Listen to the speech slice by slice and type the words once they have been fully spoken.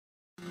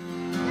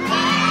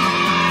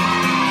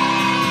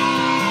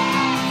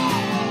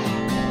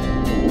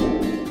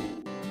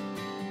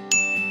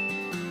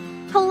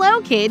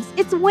kids,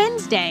 it's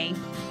Wednesday.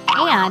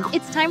 And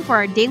it's time for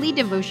our daily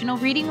devotional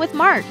reading with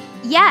Mark.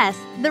 Yes,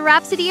 the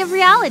Rhapsody of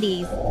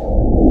Realities.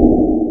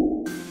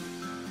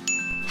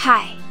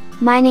 Hi,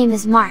 my name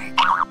is Mark.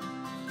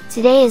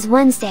 Today is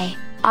Wednesday,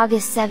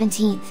 August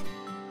 17th.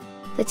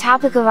 The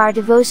topic of our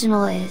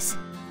devotional is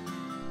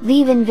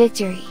Live in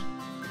Victory.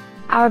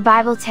 Our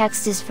Bible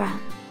text is from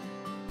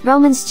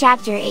Romans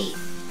chapter 8,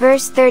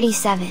 verse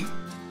 37.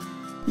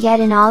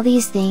 Yet in all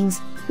these things,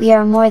 we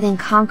are more than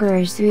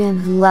conquerors through Him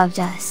who loved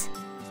us.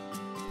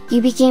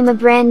 You became a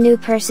brand new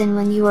person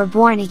when you were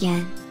born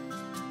again.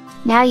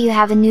 Now you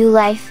have a new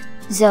life,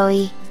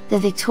 Zoe, the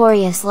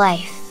victorious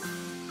life.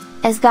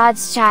 As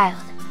God's child,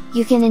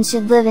 you can and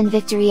should live in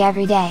victory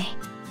every day.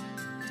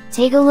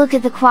 Take a look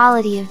at the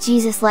quality of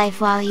Jesus' life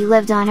while He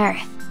lived on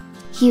earth.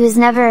 He was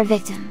never a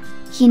victim,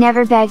 He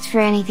never begged for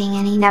anything,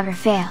 and He never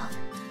failed.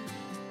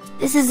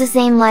 This is the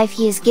same life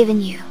He has given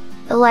you,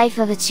 the life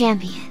of a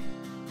champion.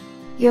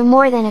 You're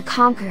more than a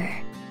conqueror.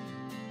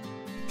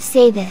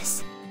 Say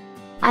this: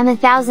 I'm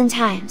 1,000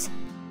 times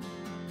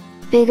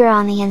bigger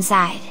on the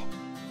inside.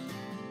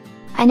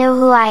 I know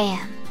who I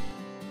am.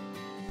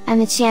 I'm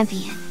a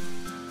champion.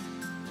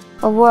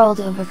 A world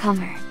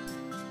overcomer.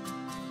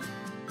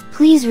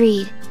 Please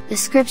read the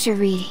scripture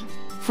reading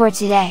for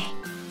today.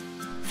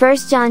 1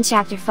 John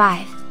chapter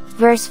 5,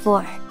 verse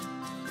 4.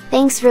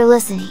 Thanks for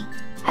listening.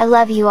 I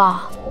love you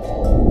all.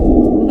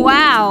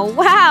 Wow,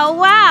 wow,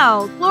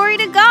 wow! Glory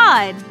to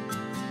God!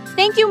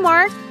 Thank you,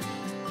 Mark.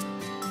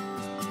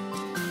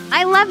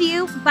 I love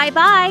you.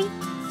 Bye-bye.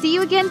 See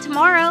you again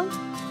tomorrow.